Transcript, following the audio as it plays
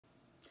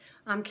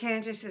I'm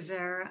Candice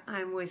Azzara.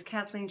 I'm with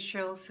Kathleen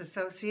Schultz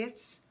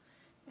Associates,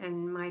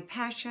 and my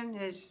passion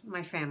is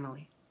my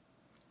family.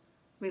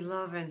 We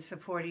love and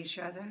support each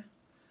other.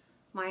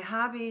 My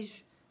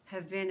hobbies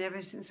have been,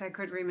 ever since I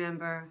could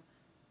remember,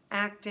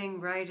 acting,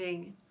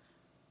 writing,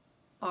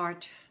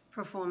 art,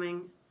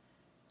 performing.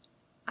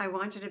 I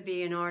wanted to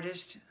be an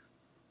artist,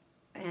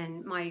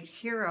 and my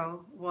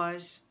hero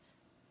was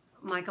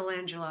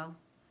Michelangelo.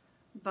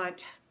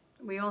 But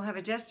we all have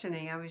a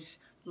destiny. I was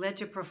led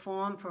to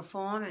perform,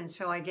 and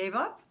so I gave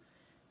up.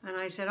 And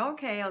I said,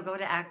 okay, I'll go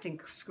to acting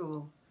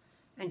school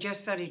and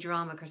just study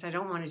drama because I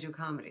don't want to do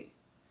comedy.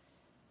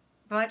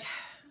 But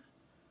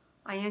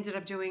I ended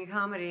up doing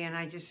comedy, and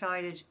I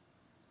decided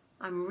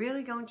I'm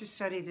really going to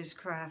study this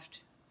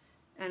craft.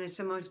 And it's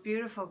the most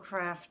beautiful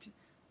craft.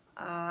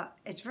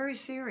 It's very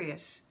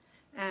serious.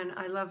 And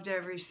I loved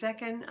every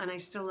second, and I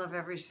still love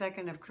every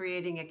second of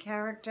creating a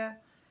character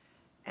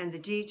and the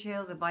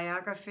detail, the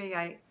biography.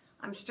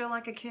 I'm still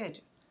like a kid.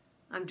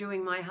 I'm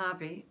doing my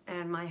hobby,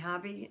 and my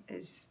hobby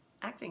is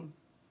acting.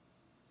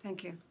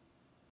 Thank you.